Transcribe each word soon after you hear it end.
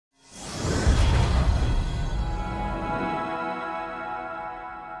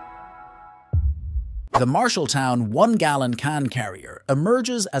The MARSHALLTOWN 1-gallon can carrier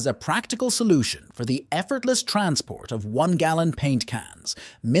emerges as a practical solution for the effortless transport of 1-gallon paint cans,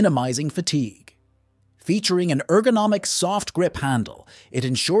 minimizing fatigue. Featuring an ergonomic soft grip handle, it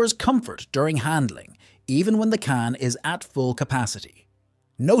ensures comfort during handling, even when the can is at full capacity.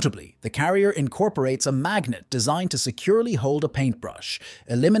 Notably, the carrier incorporates a magnet designed to securely hold a paintbrush,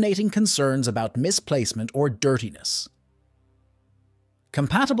 eliminating concerns about misplacement or dirtiness.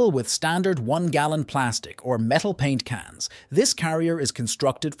 Compatible with standard 1-gallon plastic or metal paint cans, this carrier is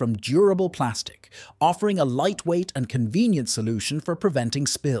constructed from durable plastic, offering a lightweight and convenient solution for preventing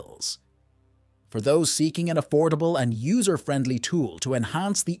spills. For those seeking an affordable and user-friendly tool to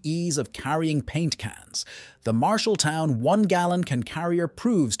enhance the ease of carrying paint cans, the MARSHALLTOWN 1-gallon can carrier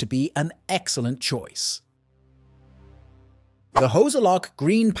proves to be an excellent choice. The Hozelock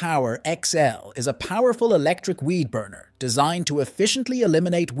Green Power XL is a powerful electric weed burner designed to efficiently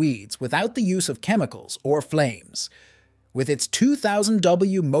eliminate weeds without the use of chemicals or flames. With its 2000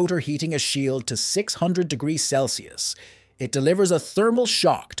 W motor heating a shield to 600 degrees Celsius, it delivers a thermal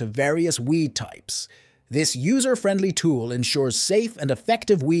shock to various weed types. This user-friendly tool ensures safe and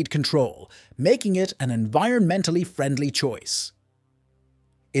effective weed control, making it an environmentally friendly choice.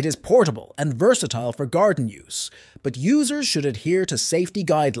 It is portable and versatile for garden use, but users should adhere to safety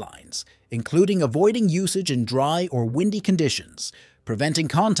guidelines, including avoiding usage in dry or windy conditions, preventing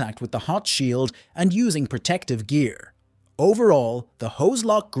contact with the hot shield, and using protective gear. Overall, the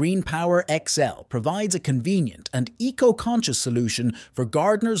Hozelock Green Power XL provides a convenient and eco-conscious solution for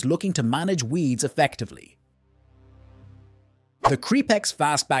gardeners looking to manage weeds effectively. The Creepex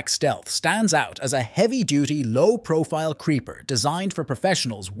Fastback Stealth stands out as a heavy-duty, low-profile creeper designed for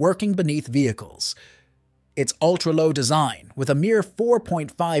professionals working beneath vehicles. Its ultra-low design, with a mere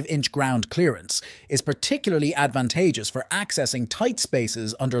 4.5-inch ground clearance, is particularly advantageous for accessing tight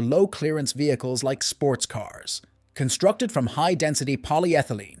spaces under low-clearance vehicles like sports cars. Constructed from high-density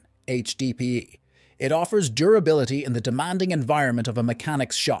polyethylene, HDPE, it offers durability in the demanding environment of a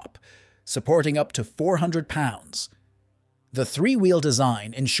mechanic's shop, supporting up to 400 pounds. The three-wheel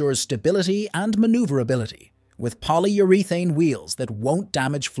design ensures stability and maneuverability, with polyurethane wheels that won't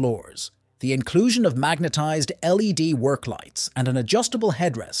damage floors. The inclusion of magnetized LED work lights and an adjustable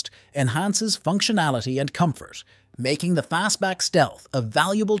headrest enhances functionality and comfort, making the Fastback Stealth a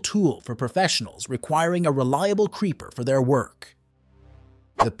valuable tool for professionals requiring a reliable creeper for their work.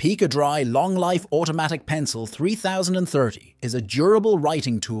 The Pica-Dry Longlife Automatic Pencil 3030 is a durable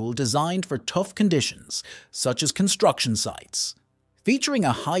writing tool designed for tough conditions, such as construction sites. Featuring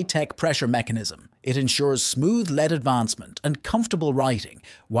a high-tech pressure mechanism, it ensures smooth lead advancement and comfortable writing,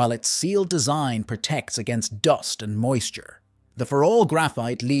 while its sealed design protects against dust and moisture. The For-All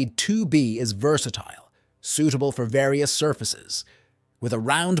Graphite Lead 2B is versatile, suitable for various surfaces. With a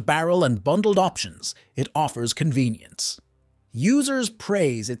round barrel and bundled options, it offers convenience. Users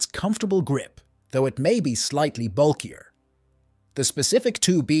praise its comfortable grip, though it may be slightly bulkier. The specific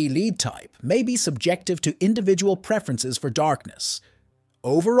 2B lead type may be subjective to individual preferences for darkness.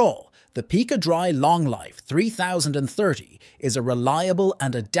 Overall, the Pica-Dry Longlife 3030 is a reliable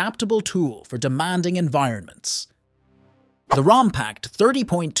and adaptable tool for demanding environments. The Rompact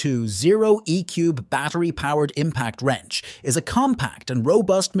 30.2 0E-Cube battery-powered impact wrench is a compact and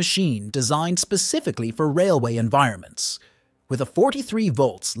robust machine designed specifically for railway environments. With a 43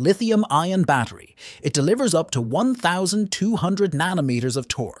 volts lithium-ion battery, it delivers up to 1,200 nanometers of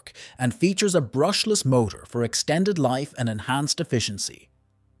torque and features a brushless motor for extended life and enhanced efficiency.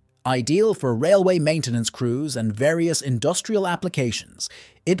 Ideal for railway maintenance crews and various industrial applications,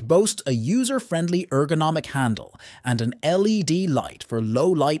 it boasts a user-friendly ergonomic handle and an LED light for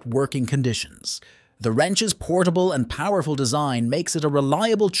low-light working conditions. The wrench's portable and powerful design makes it a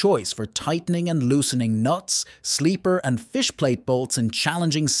reliable choice for tightening and loosening nuts, sleeper, and fishplate bolts in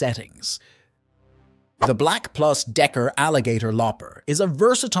challenging settings. The BLACK+DECKER Alligator Lopper is a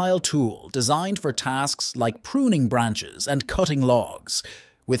versatile tool designed for tasks like pruning branches and cutting logs.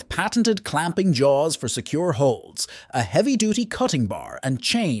 With patented clamping jaws for secure holds, a heavy-duty cutting bar and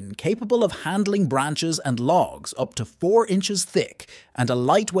chain capable of handling branches and logs up to 4 inches thick, and a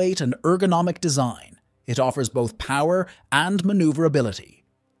lightweight and ergonomic design, it offers both power and maneuverability.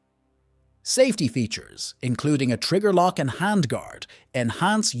 Safety features, including a trigger lock and handguard,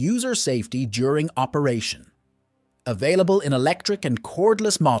 enhance user safety during operation. Available in electric and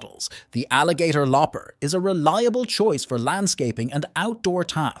cordless models, the Alligator Lopper is a reliable choice for landscaping and outdoor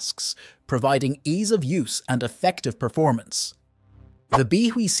tasks, providing ease of use and effective performance. The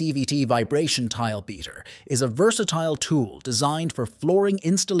Bihui CVT Vibration Tile Beater is a versatile tool designed for flooring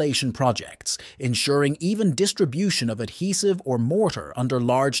installation projects, ensuring even distribution of adhesive or mortar under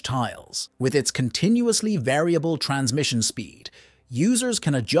large tiles. With its continuously variable transmission speed, users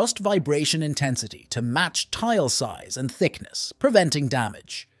can adjust vibration intensity to match tile size and thickness, preventing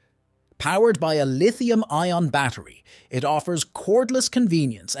damage. Powered by a lithium-ion battery, it offers cordless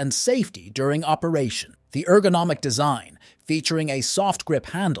convenience and safety during operation. The ergonomic design, featuring a soft grip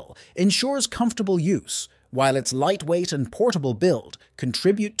handle, ensures comfortable use, while its lightweight and portable build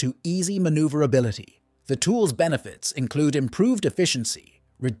contribute to easy maneuverability. The tool's benefits include improved efficiency,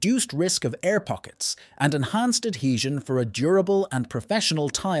 reduced risk of air pockets, and enhanced adhesion for a durable and professional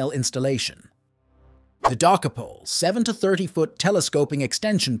tile installation. The DocaPole 7 to 30 foot telescoping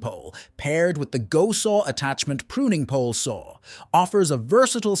extension pole paired with the GoSaw attachment pruning pole saw offers a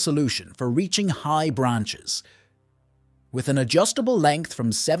versatile solution for reaching high branches. With an adjustable length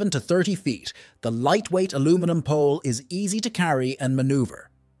from 7 to 30 feet, the lightweight aluminum pole is easy to carry and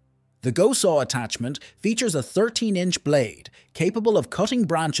maneuver. The GoSaw attachment features a 13-inch blade capable of cutting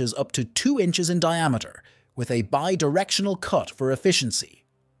branches up to 2 inches in diameter, with a bi-directional cut for efficiency.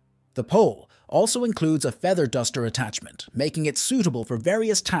 The pole also includes a feather duster attachment, making it suitable for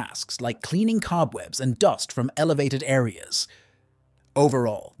various tasks like cleaning cobwebs and dust from elevated areas.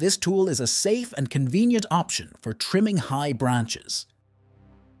 Overall, this tool is a safe and convenient option for trimming high branches.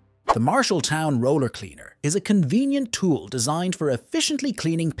 The MARSHALLTOWN Roller Cleaner is a convenient tool designed for efficiently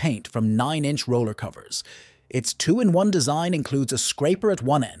cleaning paint from 9-inch roller covers. Its 2-in-1 design includes a scraper at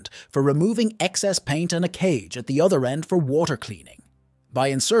one end for removing excess paint and a cage at the other end for water cleaning. By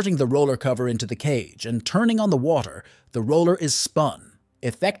inserting the roller cover into the cage and turning on the water, the roller is spun,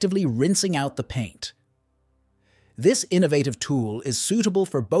 effectively rinsing out the paint. This innovative tool is suitable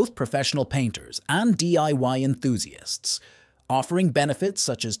for both professional painters and DIY enthusiasts, offering benefits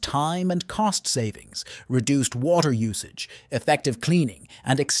such as time and cost savings, reduced water usage, effective cleaning,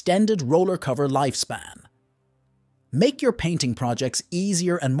 and extended roller cover lifespan. Make your painting projects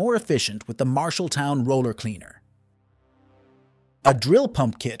easier and more efficient with the MARSHALLTOWN Roller Cleaner. A drill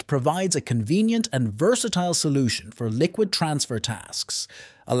pump kit provides a convenient and versatile solution for liquid transfer tasks,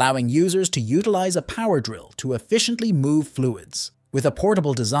 allowing users to utilize a power drill to efficiently move fluids. With a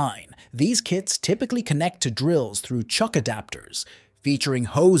portable design, these kits typically connect to drills through chuck adapters, featuring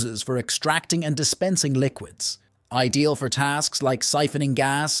hoses for extracting and dispensing liquids. Ideal for tasks like siphoning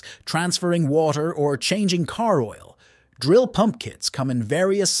gas, transferring water, or changing car oil, drill pump kits come in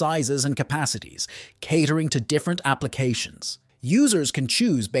various sizes and capacities, catering to different applications. Users can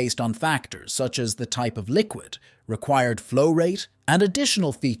choose based on factors such as the type of liquid, required flow rate, and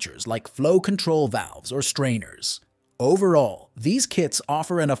additional features like flow control valves or strainers. Overall, these kits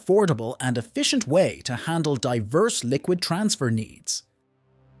offer an affordable and efficient way to handle diverse liquid transfer needs.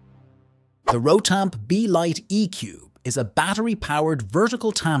 The Rotamp B-Lite E-Cube is a battery-powered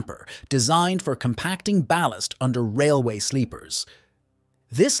vertical tamper designed for compacting ballast under railway sleepers.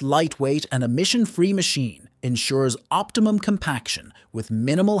 This lightweight and emission-free machine ensures optimum compaction with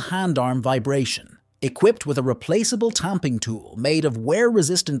minimal hand-arm vibration. Equipped with a replaceable tamping tool made of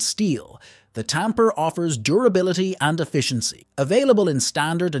wear-resistant steel, the tamper offers durability and efficiency. Available in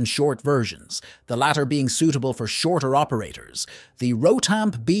standard and short versions, the latter being suitable for shorter operators, the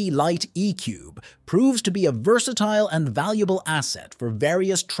Rotamp B-Lite E-Cube proves to be a versatile and valuable asset for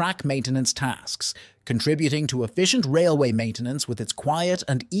various track maintenance tasks, contributing to efficient railway maintenance with its quiet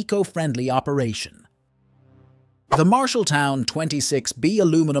and eco-friendly operation. The MARSHALLTOWN 26B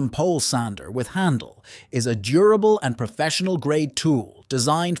aluminum pole sander with handle is a durable and professional-grade tool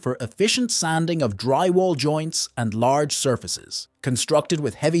designed for efficient sanding of drywall joints and large surfaces. Constructed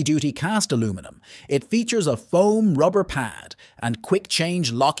with heavy-duty cast aluminum, it features a foam rubber pad and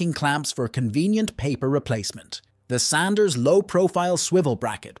quick-change locking clamps for convenient paper replacement. The sander's low-profile swivel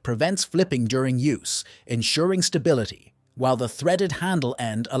bracket prevents flipping during use, ensuring stability, while the threaded handle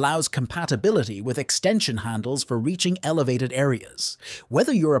end allows compatibility with extension handles for reaching elevated areas.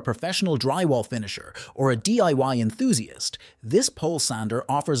 Whether you're a professional drywall finisher or a DIY enthusiast, this pole sander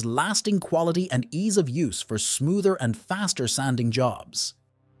offers lasting quality and ease of use for smoother and faster sanding jobs.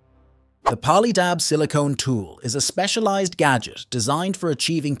 The PolyDab silicone tool is a specialized gadget designed for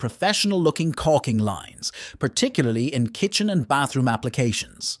achieving professional-looking caulking lines, particularly in kitchen and bathroom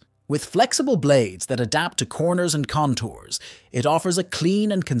applications. With flexible blades that adapt to corners and contours, it offers a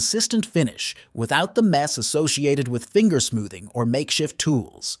clean and consistent finish without the mess associated with finger smoothing or makeshift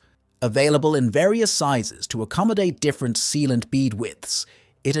tools. Available in various sizes to accommodate different sealant bead widths,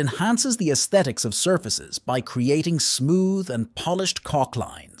 it enhances the aesthetics of surfaces by creating smooth and polished caulk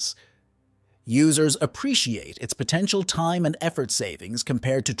lines. Users appreciate its potential time and effort savings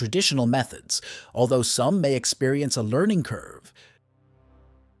compared to traditional methods, although some may experience a learning curve.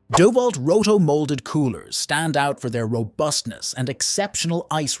 DeWalt roto-molded coolers stand out for their robustness and exceptional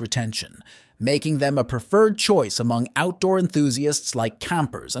ice retention, making them a preferred choice among outdoor enthusiasts like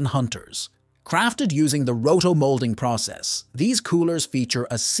campers and hunters. Crafted using the roto-molding process, these coolers feature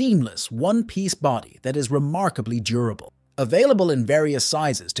a seamless one-piece body that is remarkably durable. Available in various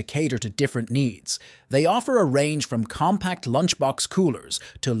sizes to cater to different needs, they offer a range from compact lunchbox coolers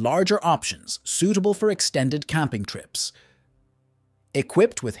to larger options suitable for extended camping trips.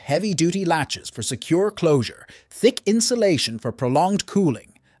 Equipped with heavy-duty latches for secure closure, thick insulation for prolonged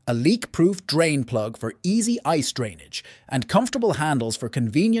cooling, a leak-proof drain plug for easy ice drainage, and comfortable handles for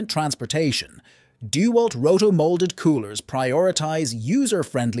convenient transportation, DeWalt roto-molded coolers prioritize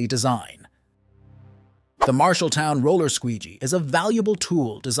user-friendly design. The MARSHALLTOWN Roller Squeegee is a valuable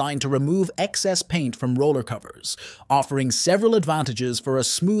tool designed to remove excess paint from roller covers, offering several advantages for a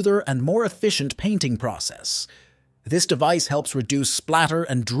smoother and more efficient painting process. This device helps reduce splatter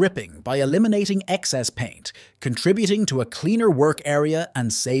and dripping by eliminating excess paint, contributing to a cleaner work area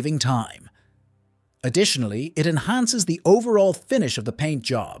and saving time. Additionally, it enhances the overall finish of the paint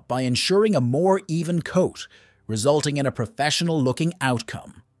job by ensuring a more even coat, resulting in a professional-looking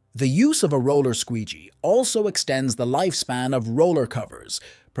outcome. The use of a roller squeegee also extends the lifespan of roller covers,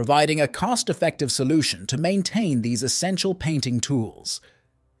 providing a cost-effective solution to maintain these essential painting tools.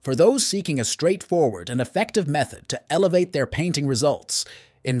 For those seeking a straightforward and effective method to elevate their painting results,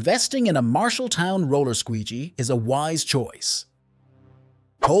 investing in a MARSHALLTOWN roller squeegee is a wise choice.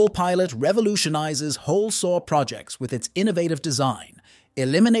 HolePilot revolutionizes hole saw projects with its innovative design,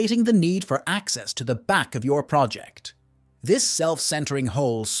 eliminating the need for access to the back of your project. This self-centering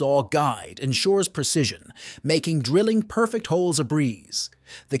hole saw guide ensures precision, making drilling perfect holes a breeze.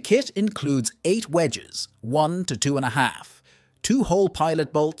 The kit includes 8 wedges, 1 to 2.5, 2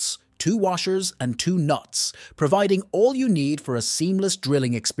 HolePilot bolts, 2 washers, and 2 nuts, providing all you need for a seamless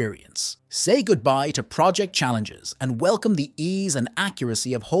drilling experience. Say goodbye to project challenges and welcome the ease and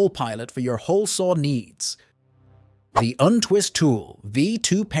accuracy of HolePilot for your hole saw needs. The Untwist Tool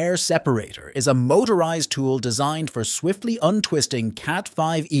V2 Pair Separator is a motorized tool designed for swiftly untwisting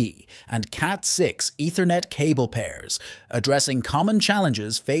Cat5e and Cat6 Ethernet cable pairs, addressing common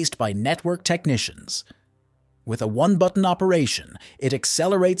challenges faced by network technicians. With a one-button operation, it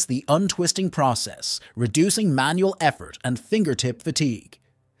accelerates the untwisting process, reducing manual effort and fingertip fatigue.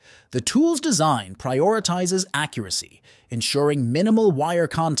 The tool's design prioritizes accuracy, ensuring minimal wire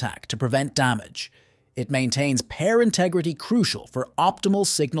contact to prevent damage. It maintains pair integrity crucial for optimal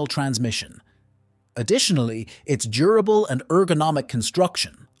signal transmission. Additionally, its durable and ergonomic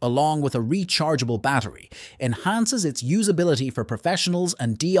construction, along with a rechargeable battery, enhances its usability for professionals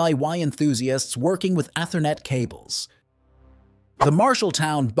and DIY enthusiasts working with Ethernet cables. The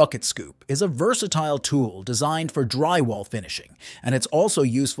MARSHALLTOWN Bucket Scoop is a versatile tool designed for drywall finishing, and it's also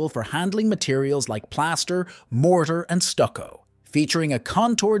useful for handling materials like plaster, mortar, and stucco. Featuring a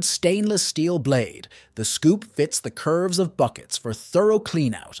contoured stainless steel blade, the scoop fits the curves of buckets for thorough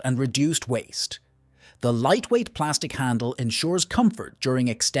cleanout and reduced waste. The lightweight plastic handle ensures comfort during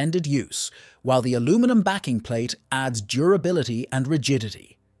extended use, while the aluminum backing plate adds durability and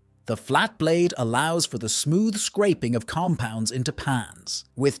rigidity. The flat blade allows for the smooth scraping of compounds into pans,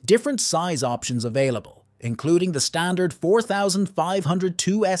 with different size options available, including the standard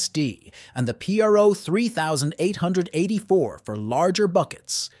 4502 SD and the PRO 3884 for larger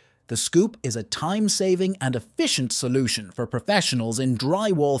buckets. The scoop is a time-saving and efficient solution for professionals in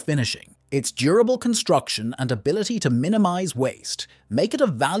drywall finishing. Its durable construction and ability to minimize waste make it a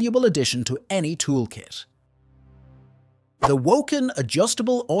valuable addition to any toolkit. The Woken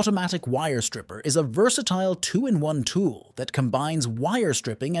Adjustable Automatic Wire Stripper is a versatile 2-in-1 tool that combines wire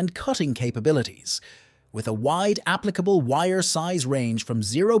stripping and cutting capabilities. With a wide applicable wire size range from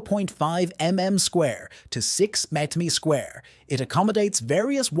 0.5 mm square to 6 mm square, it accommodates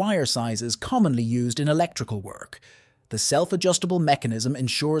various wire sizes commonly used in electrical work. The self-adjustable mechanism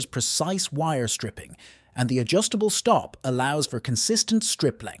ensures precise wire stripping, and the adjustable stop allows for consistent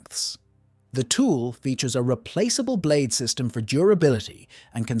strip lengths. The tool features a replaceable blade system for durability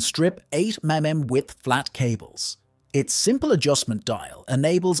and can strip 8 mm width flat cables. Its simple adjustment dial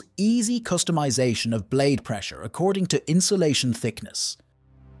enables easy customization of blade pressure according to insulation thickness.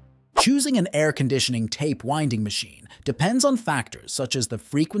 Choosing an air conditioning tape winding machine depends on factors such as the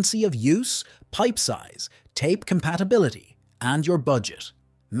frequency of use, pipe size, tape compatibility, and your budget.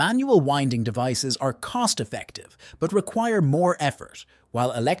 Manual winding devices are cost-effective but require more effort,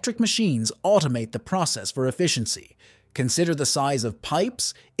 while electric machines automate the process for efficiency, Consider the size of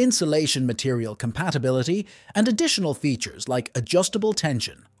pipes, insulation material compatibility, and additional features like adjustable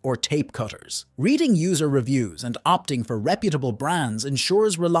tension or tape cutters. Reading user reviews and opting for reputable brands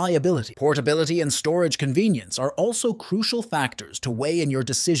ensures reliability. Portability and storage convenience are also crucial factors to weigh in your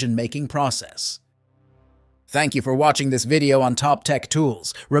decision-making process. Thank you for watching this video on top tech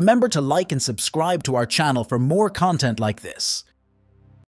tools. Remember to like and subscribe to our channel for more content like this.